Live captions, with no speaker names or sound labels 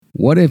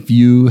What if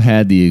you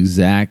had the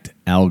exact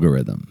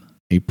algorithm,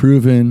 a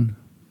proven,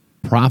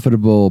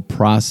 profitable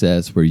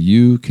process where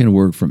you can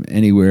work from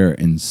anywhere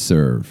and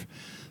serve?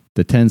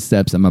 The 10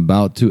 steps I'm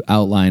about to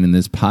outline in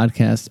this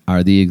podcast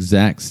are the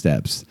exact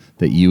steps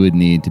that you would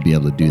need to be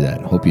able to do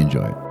that. Hope you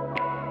enjoy it.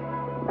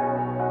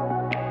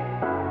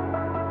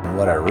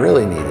 What I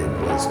really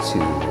needed was to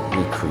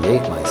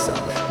recreate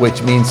myself,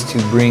 which means to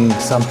bring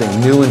something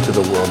new into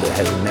the world that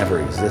has never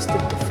existed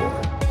before.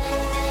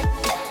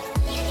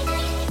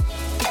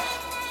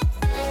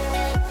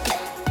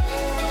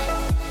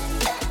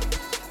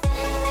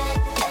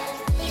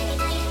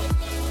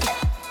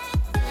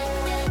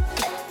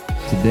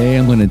 Today,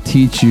 I'm going to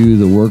teach you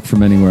the Work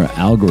From Anywhere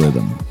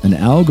algorithm. An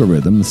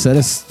algorithm, a set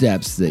of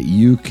steps that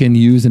you can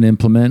use and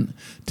implement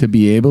to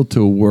be able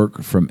to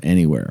work from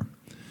anywhere.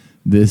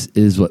 This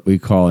is what we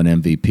call an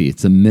MVP.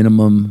 It's a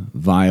minimum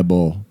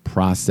viable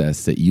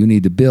process that you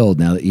need to build.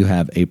 Now that you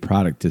have a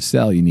product to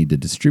sell, you need to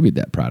distribute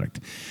that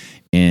product.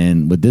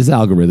 And with this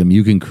algorithm,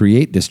 you can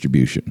create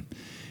distribution.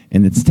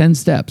 And it's 10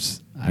 steps.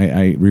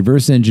 I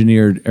reverse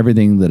engineered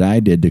everything that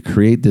I did to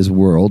create this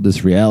world,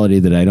 this reality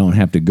that I don't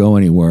have to go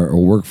anywhere or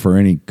work for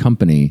any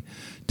company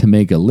to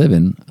make a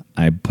living.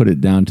 I put it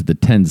down to the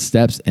 10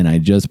 steps, and I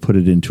just put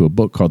it into a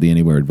book called The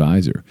Anywhere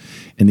Advisor.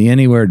 And The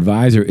Anywhere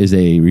Advisor is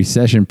a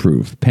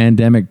recession-proof,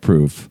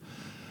 pandemic-proof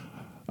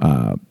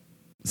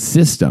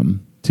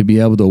system to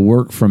be able to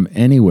work from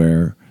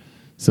anywhere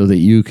so that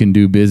you can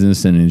do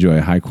business and enjoy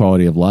a high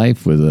quality of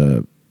life with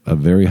a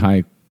very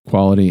high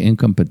quality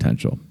income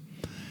potential.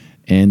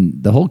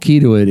 And the whole key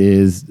to it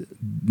is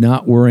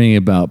not worrying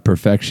about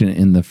perfection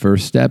in the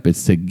first step.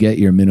 It's to get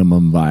your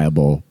minimum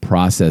viable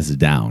process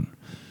down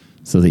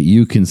so that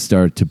you can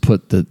start to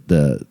put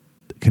the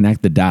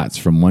connect the dots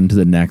from one to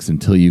the next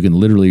until you can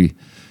literally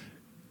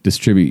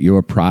distribute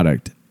your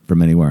product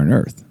from anywhere on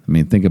earth. I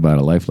mean, think about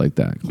a life like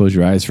that. Close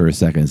your eyes for a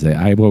second and say,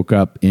 I woke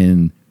up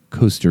in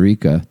Costa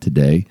Rica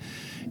today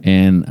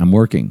and I'm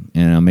working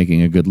and I'm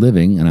making a good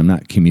living and I'm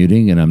not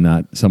commuting and I'm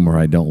not somewhere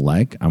I don't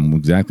like. I'm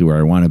exactly where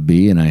I want to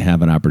be and I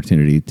have an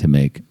opportunity to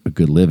make a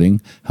good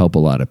living, help a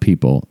lot of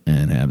people,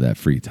 and have that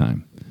free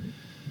time.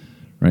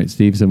 Right,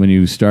 Steve? So when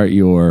you start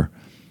your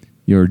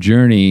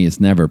journey, it's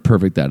never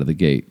perfect out of the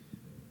gate.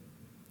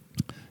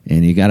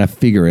 And you got to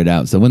figure it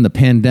out. So when the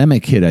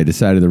pandemic hit, I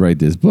decided to write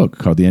this book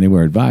called The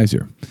Anywhere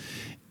Advisor.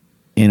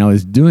 And I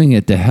was doing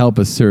it to help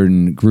a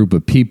certain group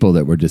of people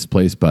that were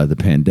displaced by the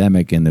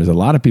pandemic. And there's a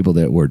lot of people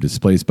that were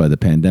displaced by the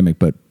pandemic,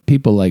 but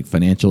people like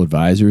financial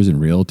advisors and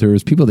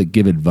realtors, people that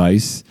give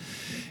advice,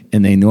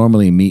 and they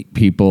normally meet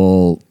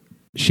people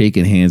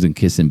shaking hands and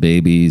kissing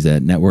babies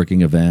at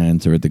networking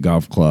events or at the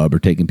golf club or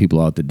taking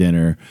people out to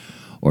dinner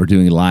or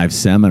doing live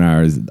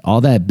seminars. All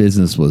that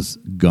business was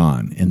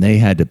gone, and they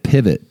had to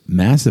pivot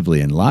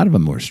massively, and a lot of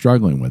them were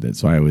struggling with it.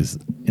 So I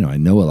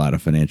know a lot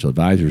of financial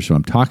advisors, so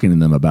I'm talking to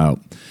them about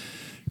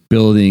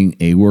building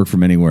a work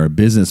from anywhere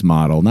business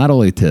model, not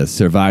only to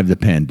survive the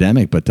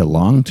pandemic, but to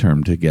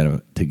long-term to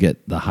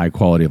get the high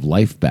quality of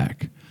life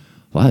back.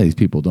 A lot of these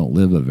people don't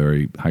live a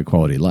very high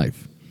quality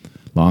life.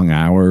 Long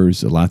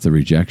hours, lots of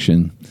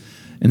rejection,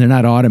 and they're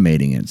not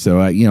automating it.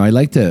 So, I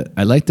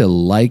like to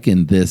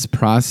liken this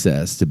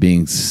process to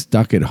being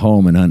stuck at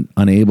home and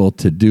unable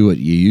to do what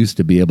you used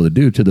to be able to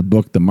do to the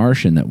book, The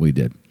Martian, that we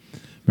did.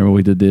 Remember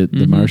we did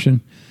the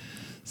Martian?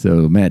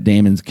 So Matt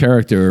Damon's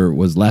character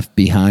was left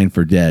behind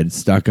for dead,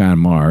 stuck on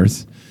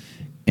Mars,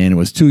 and it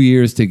was 2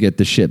 years to get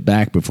the ship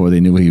back before they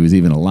knew he was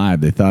even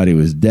alive. They thought he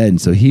was dead,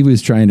 and so he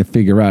was trying to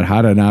figure out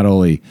how to not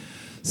only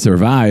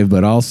survive,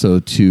 but also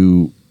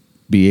to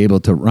be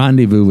able to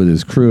rendezvous with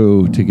his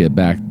crew to get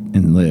back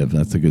and live.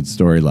 That's a good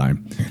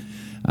storyline.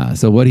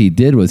 So what he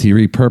did was he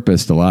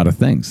repurposed a lot of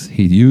things.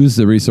 He used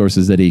the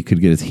resources that he could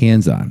get his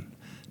hands on,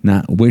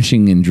 not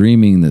wishing and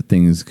dreaming that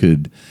things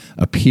could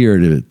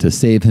appear to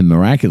save him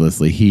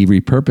miraculously. He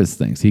repurposed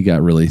things. He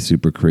got really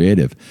super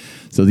creative.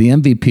 So the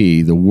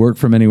MVP, the Work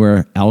From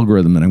Anywhere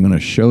algorithm that I'm going to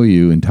show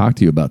you and talk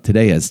to you about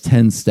today, has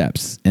 10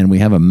 steps, and we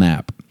have a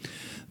map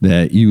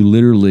that you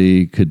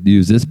literally could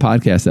use this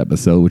podcast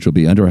episode, which will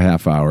be under a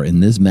half hour, in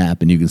this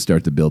map, and you can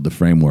start to build the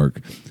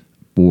framework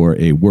for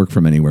a Work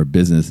From Anywhere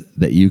business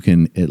that you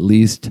can at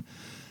least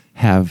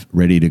have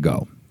ready to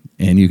go.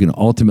 And you can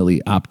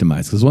ultimately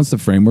optimize. Because once the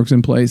framework's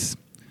in place,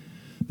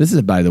 this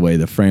is, by the way,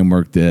 the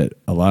framework that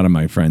a lot of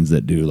my friends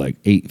that do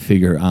like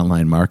 8-figure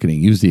online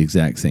marketing use the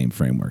exact same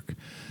framework.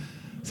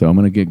 So I'm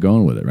going to get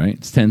going with it, right?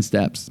 It's 10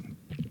 steps.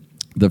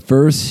 The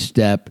first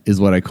step is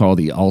what I call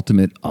the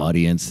ultimate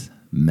audience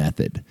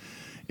method.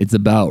 It's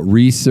about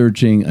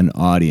researching an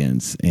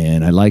audience.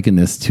 And I liken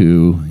this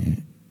to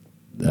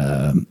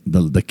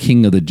the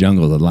king of the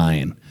jungle, the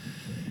lion.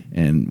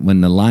 And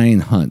when the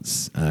lion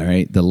hunts, all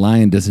right, the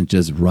lion doesn't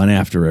just run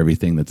after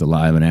everything that's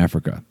alive in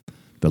Africa.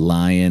 The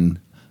lion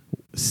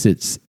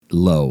sits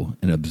low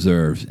and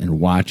observes and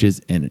watches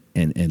and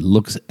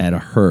looks at a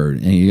herd.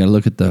 And you got to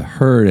look at the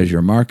herd as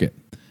your market,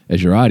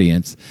 as your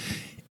audience.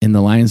 And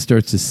the lion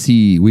starts to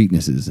see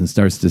weaknesses and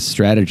starts to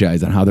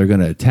strategize on how they're going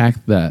to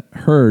attack that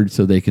herd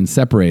so they can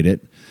separate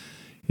it,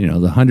 the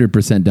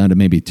 100% down to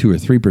maybe 2 or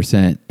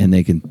 3%, and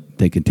they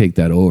can take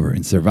that over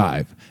and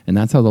survive. And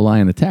that's how the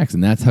lion attacks,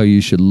 and that's how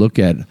you should look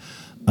at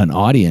an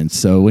audience.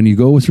 So when you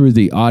go through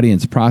the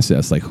audience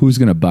process, like who's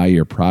going to buy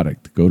your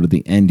product, go to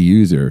the end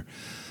user.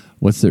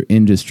 What's their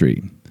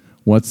industry?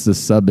 What's the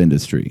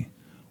sub-industry?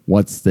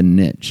 What's the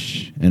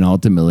niche? And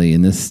ultimately,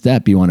 in this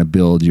step, you want to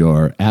build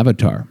your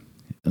avatar.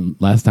 And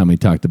last time we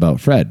talked about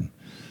Fred,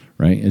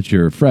 right? It's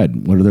your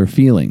Fred. What are their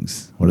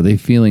feelings? What are they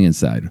feeling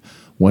inside?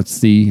 What's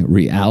the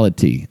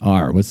reality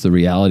are? What's the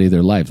reality of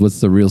their life?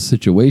 What's the real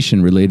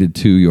situation related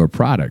to your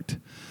product?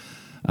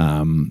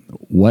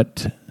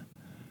 What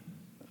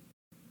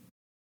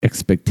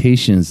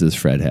expectations does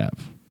Fred have?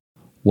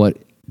 What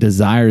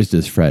desires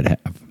does Fred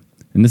have?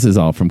 And this is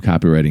all from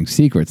Copywriting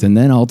Secrets. And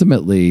then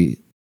ultimately,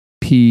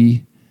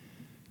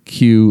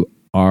 PQRR.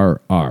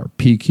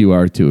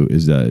 PQR2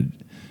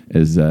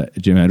 is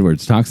Jim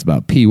Edwards talks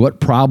about. P, what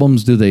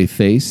problems do they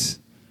face?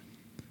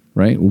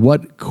 Right?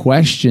 What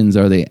questions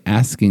are they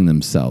asking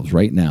themselves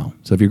right now?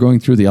 So if you're going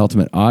through the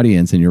ultimate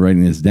audience and you're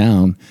writing this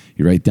down,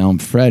 you write down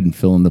Fred and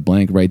fill in the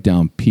blank, write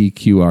down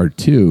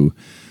PQR2.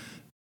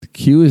 The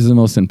Q is the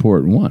most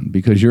important one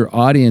because your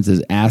audience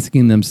is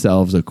asking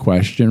themselves a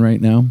question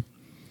right now.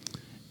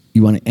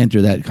 You want to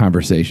enter that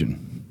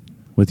conversation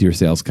with your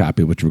sales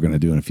copy, which we're going to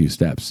do in a few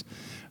steps.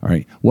 All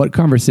right. What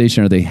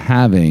conversation are they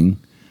having,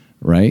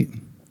 right?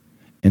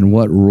 And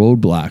what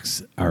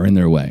roadblocks are in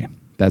their way?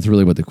 That's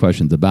really what the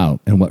question's about.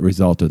 And what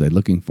result are they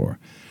looking for?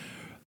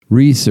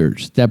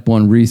 Research. Step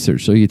 1,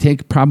 research. So you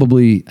take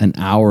probably an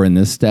hour in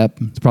this step.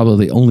 It's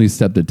probably the only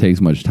step that takes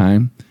much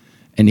time.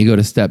 And you go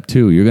to step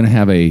 2. You're going to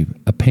have a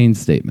pain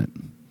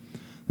statement.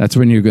 That's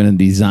when you're going to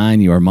design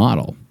your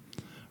model.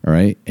 All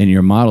right. And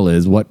your model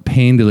is what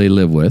pain do they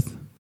live with?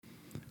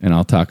 And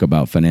I'll talk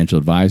about financial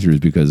advisors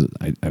because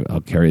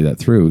I'll carry that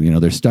through.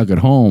 They're stuck at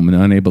home and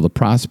unable to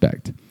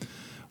prospect.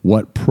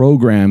 What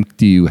program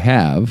do you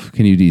have?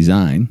 Can you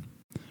design?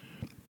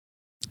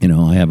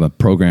 I have a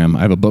program. I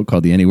have a book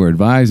called The Anywhere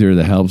Advisor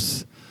that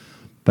helps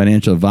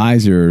financial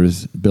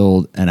advisors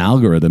build an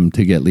algorithm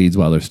to get leads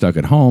while they're stuck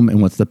at home.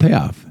 And what's the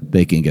payoff?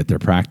 They can get their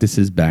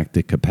practices back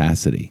to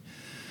capacity.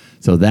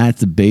 So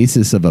that's the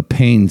basis of a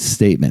pain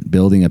statement,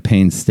 building a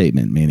pain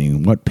statement,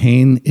 meaning what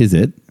pain is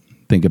it?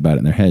 Think about it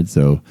in their head.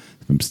 So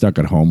if I'm stuck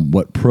at home,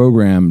 what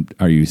program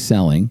are you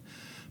selling?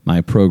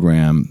 My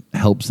program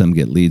helps them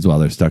get leads while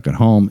they're stuck at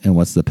home. And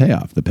what's the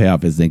payoff? The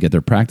payoff is they get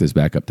their practice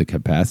back up to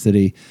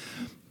capacity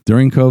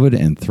during COVID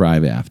and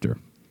thrive after.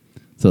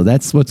 So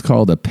that's what's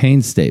called a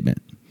pain statement.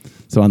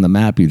 So on the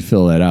map, you'd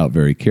fill that out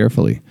very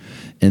carefully.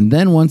 And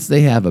then once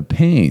they have a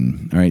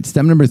pain, all right,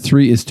 step number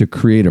 3 is to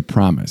create a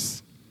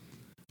promise.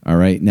 All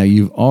right, now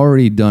you've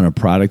already done a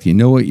product. You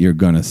know what you're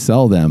going to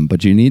sell them,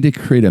 but you need to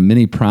create a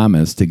mini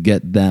promise to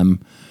get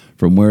them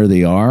from where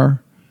they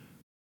are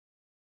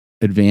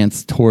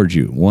advance towards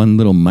you. One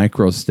little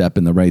micro step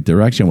in the right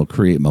direction will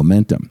create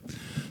momentum.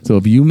 So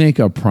if you make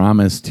a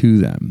promise to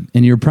them,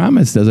 and your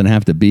promise doesn't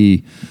have to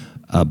be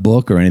a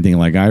book or anything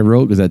like I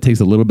wrote, because that takes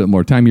a little bit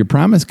more time. Your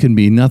promise can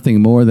be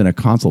nothing more than a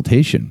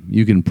consultation.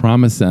 You can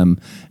promise them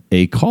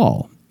a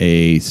call,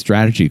 a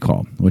strategy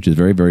call, which is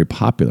very, very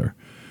popular.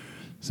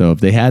 So if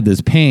they had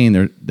this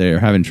pain, they're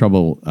having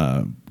trouble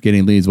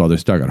getting leads while they're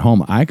stuck at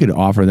home, I could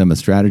offer them a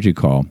strategy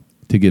call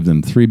to give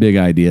them 3 big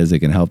ideas that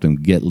can help them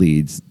get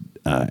leads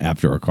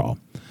after a call.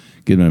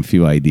 Give them a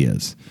few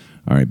ideas.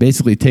 All right,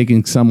 basically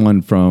taking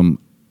someone from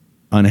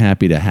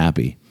unhappy to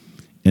happy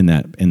in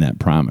that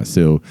promise.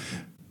 So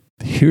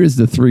here's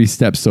the 3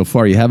 steps so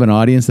far. You have an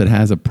audience that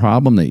has a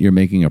problem that you're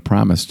making a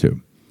promise to.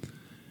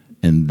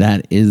 And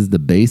that is the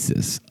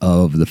basis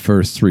of the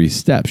first 3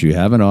 steps. You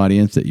have an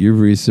audience that you've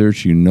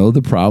researched. You know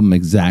the problem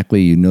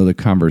exactly. You know the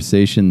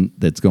conversation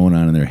that's going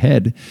on in their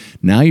head.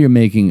 Now you're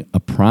making a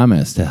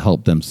promise to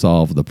help them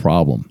solve the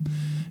problem.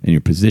 And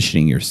you're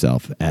positioning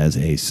yourself as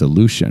a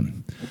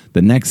solution.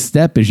 The next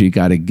step is you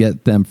got to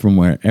get them from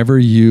wherever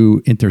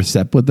you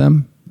intercept with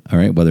them, all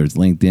right, whether it's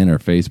LinkedIn or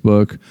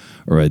Facebook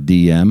or a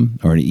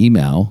DM or an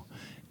email,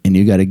 and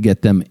you got to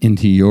get them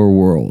into your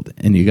world.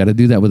 And you got to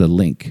do that with a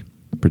link.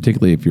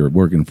 Particularly if you're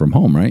working from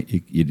home, right?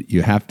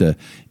 You have to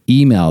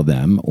email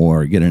them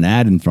or get an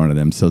ad in front of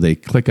them so they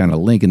click on a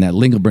link, and that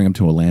link will bring them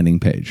to a landing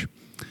page.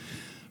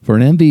 For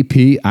an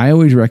MVP, I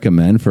always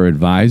recommend for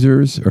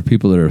advisors or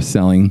people that are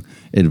selling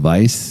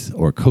advice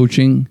or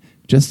coaching,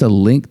 just a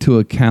link to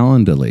a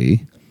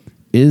Calendly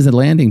is a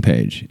landing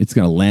page. It's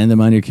going to land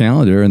them on your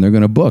calendar and they're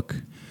going to book.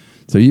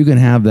 So you can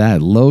have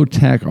that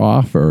low-tech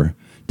offer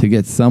to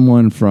get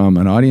someone from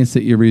an audience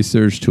that you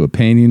researched to a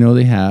pain you know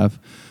they have,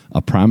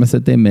 a promise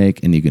that they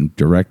make, and you can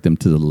direct them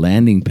to the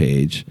landing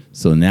page.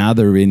 So now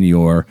they're in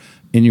your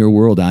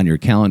world on your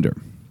calendar.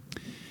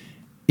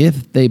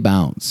 If they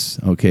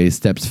bounce, okay,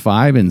 steps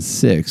 5 and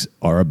 6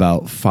 are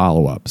about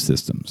follow-up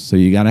systems. So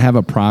you got to have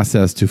a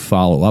process to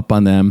follow up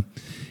on them.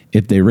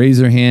 If they raise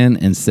their hand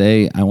and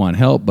say, I want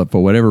help, but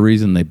for whatever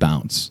reason they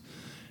bounce,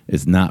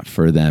 it's not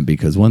for them.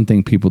 Because one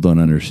thing people don't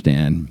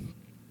understand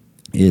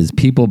is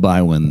people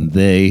buy when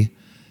they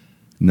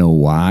know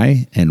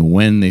why and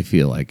when they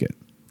feel like it.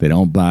 They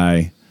don't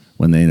buy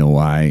when they know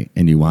why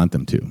and you want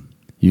them to.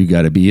 You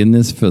got to be in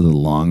this for the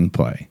long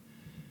play.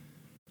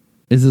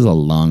 This is a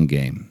long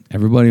game.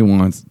 Everybody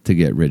wants to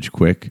get rich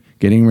quick.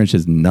 Getting rich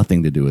has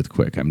nothing to do with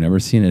quick. I've never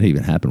seen it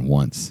even happen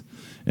once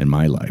in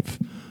my life.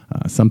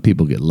 Some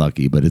people get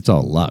lucky, but it's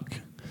all luck.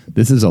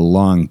 This is a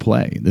long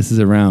play. This is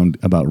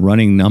about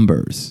running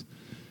numbers.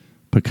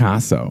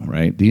 Picasso,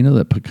 right? Do you know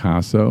that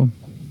Picasso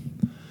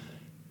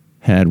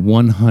had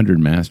 100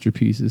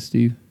 masterpieces,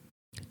 Steve?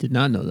 Did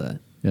not know that.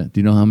 Yeah.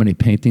 Do you know how many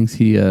paintings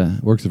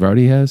works of art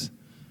he has?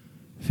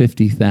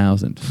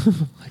 50,000.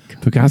 Oh my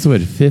God. Picasso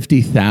had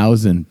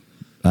 50,000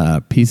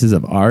 pieces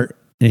of art,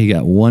 and he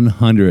got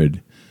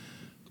 100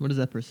 What is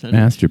that percentage?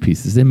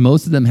 masterpieces. And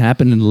most of them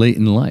happened late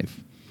in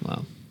life.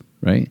 Wow.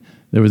 Right?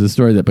 There was a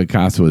story that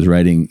Picasso was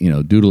writing,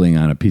 doodling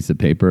on a piece of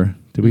paper.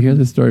 Did we hear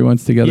this story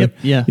once together? Yep.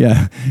 Yeah.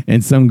 Yeah.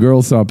 And some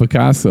girl saw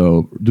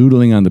Picasso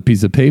doodling on the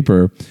piece of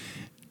paper,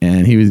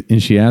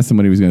 and she asked him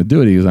what he was going to do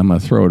with it. He goes, I'm going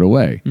to throw it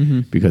away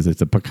because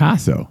it's a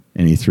Picasso.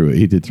 And he threw it.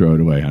 He did throw it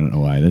away. I don't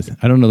know why.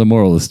 I don't know the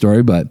moral of the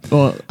story, but.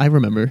 Well, I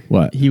remember.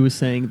 What? He was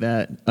saying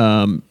that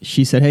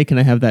she said, hey, can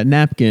I have that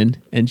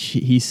napkin? And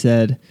he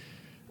said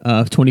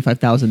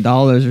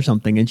 $25,000 or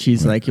something. And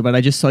she's like, but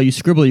I just saw you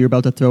scribble. You're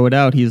about to throw it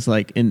out. He's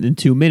like, in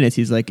 2 minutes.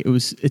 He's like,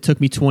 it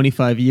took me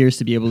 25 years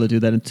to be able to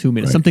do that in 2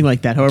 minutes. Right. Something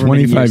like that. However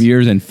 25 many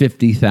years and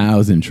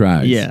 50,000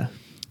 tries. Yeah.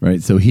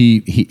 Right. So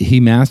he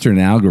mastered an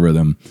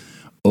algorithm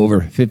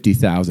over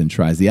 50,000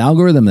 tries. The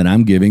algorithm that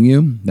I'm giving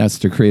you, that's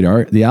to create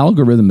art. The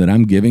algorithm that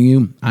I'm giving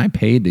you, I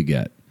paid to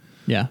get.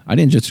 Yeah. I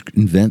didn't just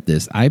invent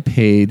this. I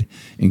paid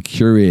and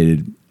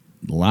curated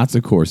lots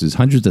of courses,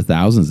 hundreds of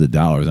thousands of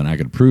dollars, and I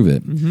could prove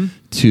it,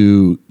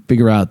 to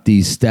figure out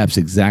these steps,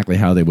 exactly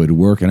how they would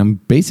work. And I'm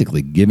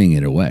basically giving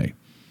it away.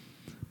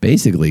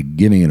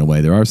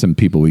 There are some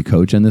people we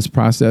coach in this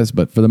process,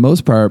 but for the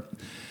most part,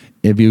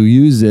 if you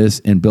use this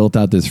and built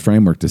out this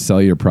framework to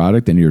sell your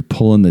product and you're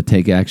pulling the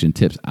take action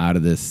tips out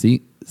of this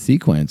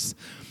sequence,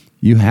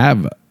 you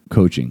have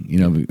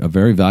coaching, a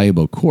very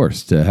valuable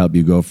course to help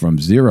you go from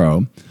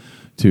zero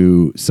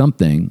to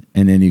something.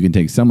 And then you can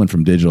take someone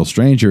from digital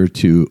stranger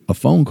to a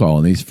phone call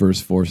in these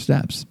first 4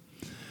 steps.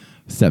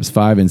 Steps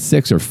 5 and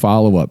 6 are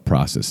follow-up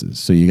processes.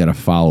 So you got to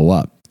follow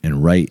up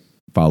and write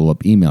follow-up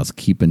emails,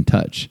 keep in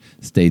touch,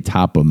 stay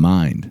top of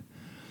mind.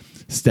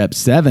 Step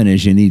 7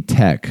 is you need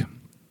tech.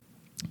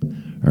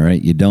 All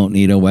right, you don't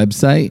need a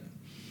website.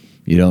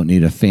 You don't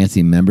need a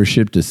fancy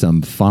membership to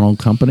some funnel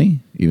company,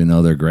 even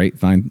though they're great,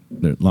 fine,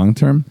 they're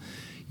long-term.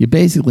 You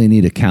basically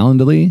need a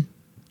Calendly,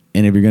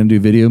 and if you're going to do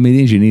video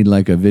meetings, you need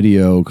like a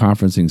video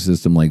conferencing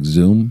system like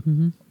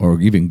Zoom,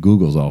 or even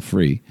Google's all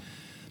free.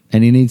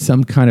 And you need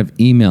some kind of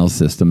email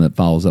system that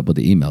follows up with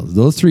the emails.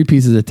 Those 3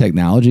 pieces of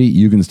technology,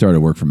 you can start a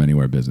work from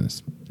anywhere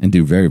business and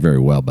do very, very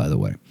well, by the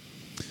way.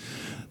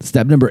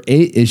 Step number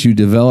 8 is you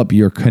develop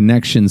your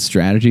connection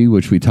strategy,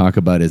 which we talk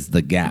about as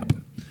the GAP.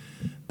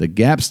 The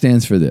GAP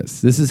stands for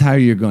this. This is how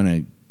you're going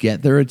to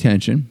get their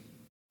attention,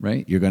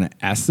 right? You're going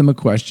to ask them a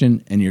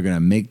question, and you're going to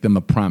make them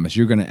a promise.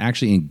 You're going to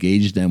actually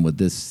engage them with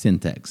this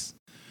syntax.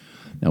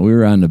 Now, we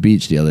were on the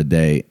beach the other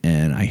day,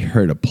 and I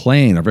heard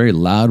a very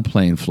loud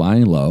plane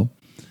flying low,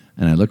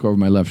 and I look over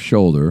my left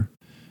shoulder,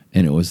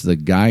 and it was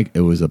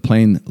a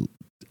plane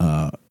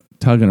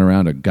tugging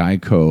around a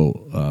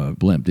Geico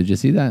blimp. Did you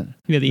see that?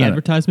 Yeah, the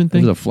advertisement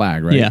thing? It was a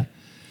flag, right? Yeah.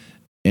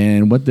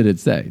 And what did it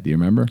say? Do you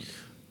remember?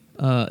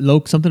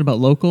 Something about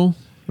local,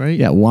 right?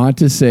 Yeah, want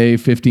to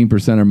save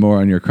 15% or more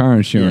on your car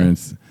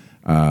insurance,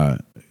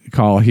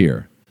 call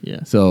here.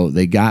 Yeah. So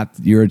they got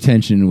your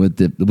attention with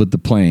the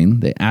plane.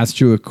 They asked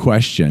you a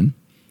question.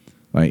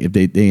 Right? If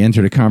they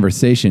entered a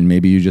conversation,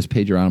 maybe you just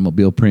paid your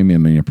automobile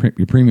premium and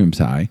your premium's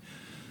high.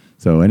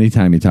 So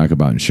anytime you talk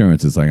about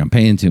insurance, it's like, I'm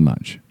paying too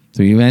much.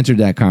 So you entered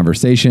that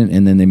conversation,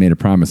 and then they made a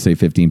promise, say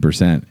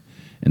 15%.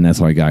 And that's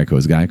why Geico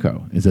is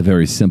Geico. It's a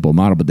very simple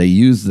model, but they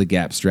use the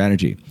GAP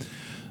strategy.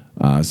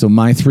 So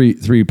my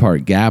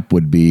three-part GAP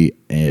would be,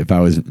 if I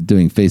was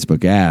doing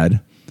Facebook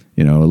ad,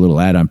 a little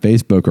ad on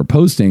Facebook or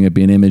posting, it'd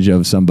be an image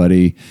of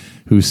somebody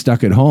who's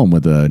stuck at home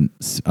with a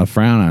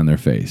frown on their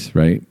face,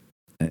 right?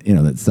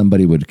 That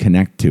somebody would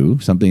connect to,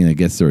 something that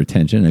gets their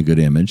attention, a good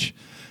image.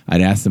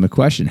 I'd ask them a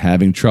question,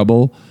 having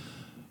trouble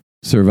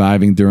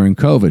surviving during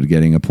COVID,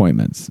 getting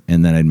appointments,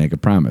 and then I'd make a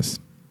promise,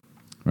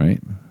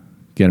 right?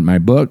 Get my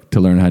book to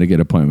learn how to get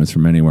appointments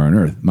from anywhere on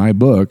earth. My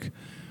book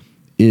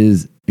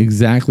is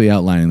exactly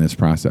outlining this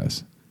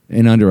process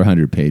in under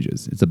 100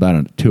 pages. It's about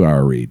a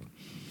 2-hour read.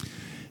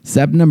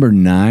 Step number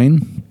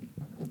 9,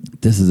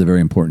 this is a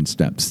very important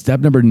step.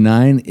 Step number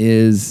 9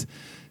 is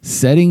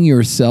setting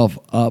yourself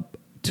up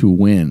to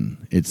win.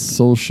 It's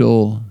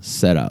social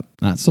setup,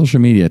 not social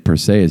media per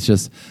se. It's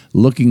just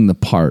looking the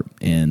part.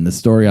 And the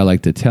story I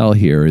like to tell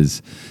here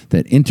is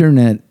that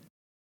internet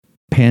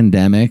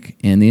pandemic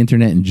and the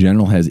internet in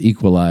general has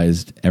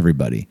equalized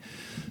everybody.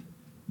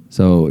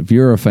 So if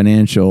you're a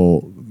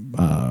financial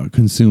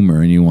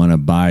consumer and you want to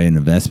buy an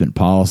investment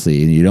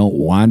policy and you don't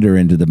wander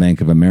into the Bank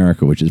of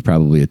America, which is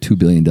probably a $2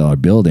 billion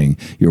building,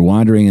 you're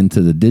wandering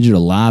into the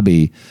digital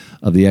lobby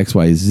of the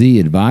XYZ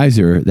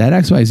advisor. That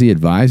XYZ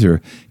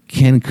advisor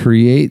can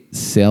create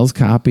sales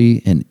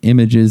copy and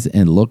images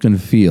and look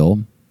and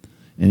feel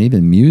and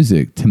even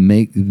music to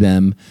make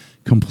them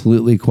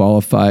completely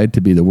qualified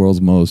to be the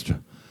world's most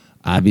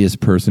obvious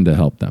person to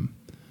help them,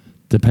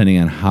 depending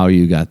on how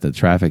you got the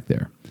traffic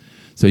there.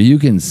 So you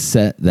can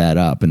set that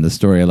up. And the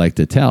story I like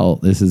to tell,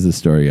 this is a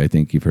story I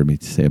think you've heard me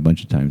say a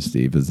bunch of times,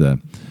 Steve, is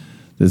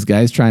this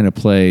guy's trying to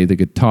play the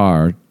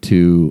guitar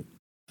he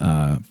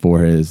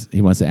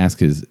wants to ask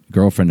his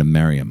girlfriend to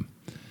marry him.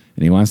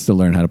 And he wants to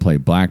learn how to play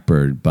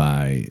Blackbird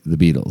by the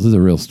Beatles. This is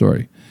a real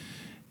story.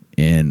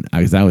 And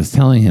I was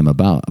telling him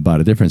about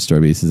a different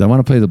story. He says, I want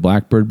to play the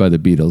Blackbird by the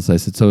Beatles. I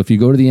said, so if you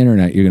go to the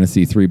internet, you're going to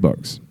see 3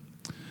 books.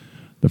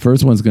 The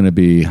first one's going to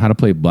be How to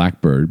Play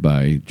Blackbird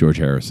by George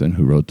Harrison,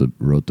 who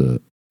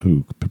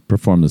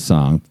performed the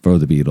song for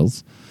the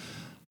Beatles.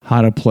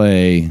 How to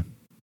play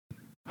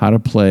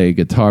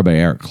guitar by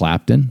Eric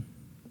Clapton.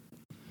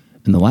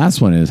 And the last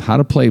one is How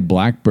to Play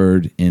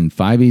Blackbird in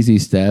 5 Easy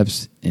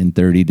Steps in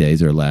 30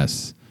 Days or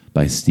Less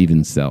by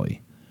Stephen Selly.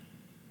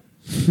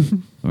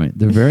 Right.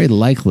 They're very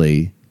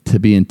likely to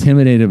be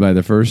intimidated by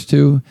the first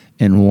 2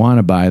 and want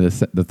to buy the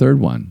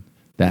third one.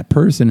 That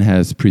person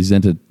has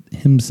presented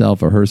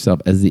himself or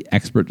herself as the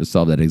expert to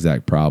solve that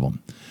exact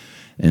problem.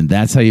 And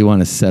that's how you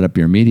want to set up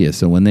your media.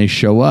 So when they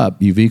show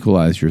up, you've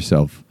equalized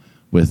yourself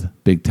with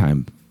big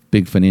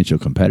financial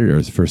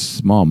competitors for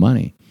small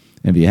money.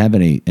 And if you have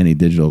any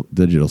digital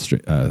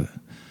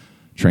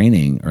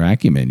training or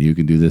acumen, you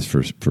can do this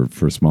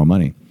for small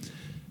money.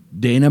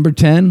 Day number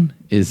 10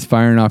 is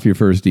firing off your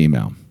first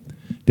email.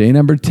 Day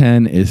number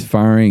 10 is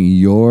firing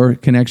your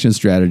connection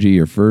strategy,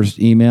 your first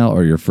email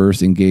or your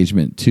first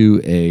engagement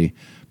to a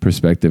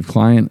prospective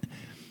client.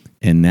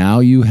 And now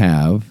you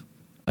have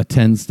a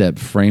 10-step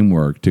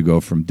framework to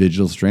go from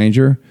digital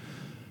stranger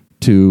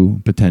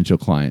to potential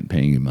client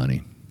paying you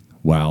money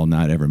while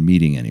not ever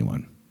meeting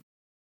anyone.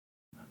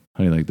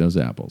 How do you like those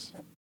apples?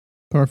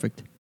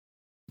 Perfect.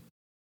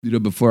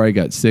 Before I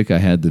got sick, I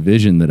had the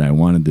vision that I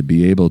wanted to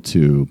be able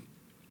to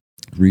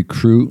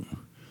recruit,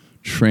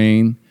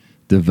 train,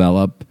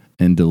 develop,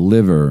 and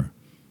deliver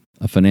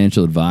a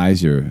financial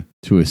advisor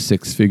to a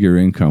 6-figure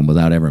income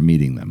without ever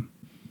meeting them.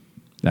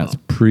 That's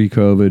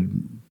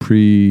pre-COVID,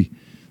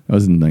 that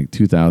was in like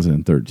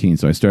 2013.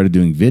 So I started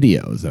doing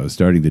videos. I was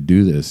starting to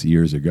do this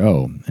years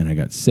ago, and I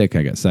got sick.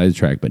 I got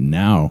sidetracked. But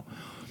now,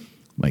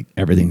 like,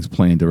 everything's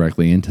playing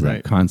directly into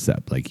that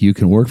concept. Like, you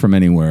can work from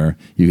anywhere.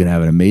 You can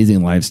have an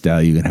amazing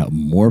lifestyle. You can help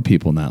more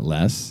people, not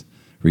less.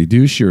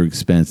 Reduce your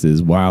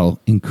expenses while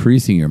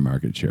increasing your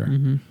market share.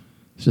 Mm-hmm.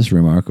 It's just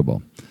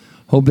remarkable.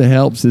 Hope that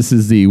helps. This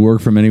is the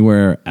Work From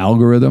Anywhere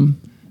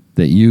algorithm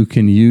that you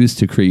can use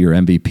to create your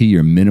MVP,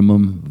 your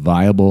minimum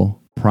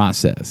viable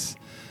process.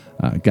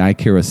 Guy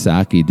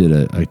Kawasaki did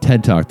a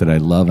TED Talk that I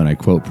love and I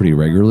quote pretty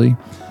regularly.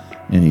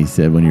 And he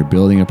said, when you're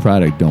building a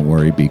product, don't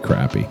worry, be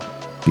crappy,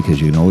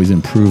 because you can always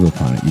improve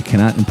upon it. You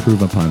cannot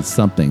improve upon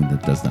something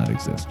that does not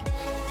exist.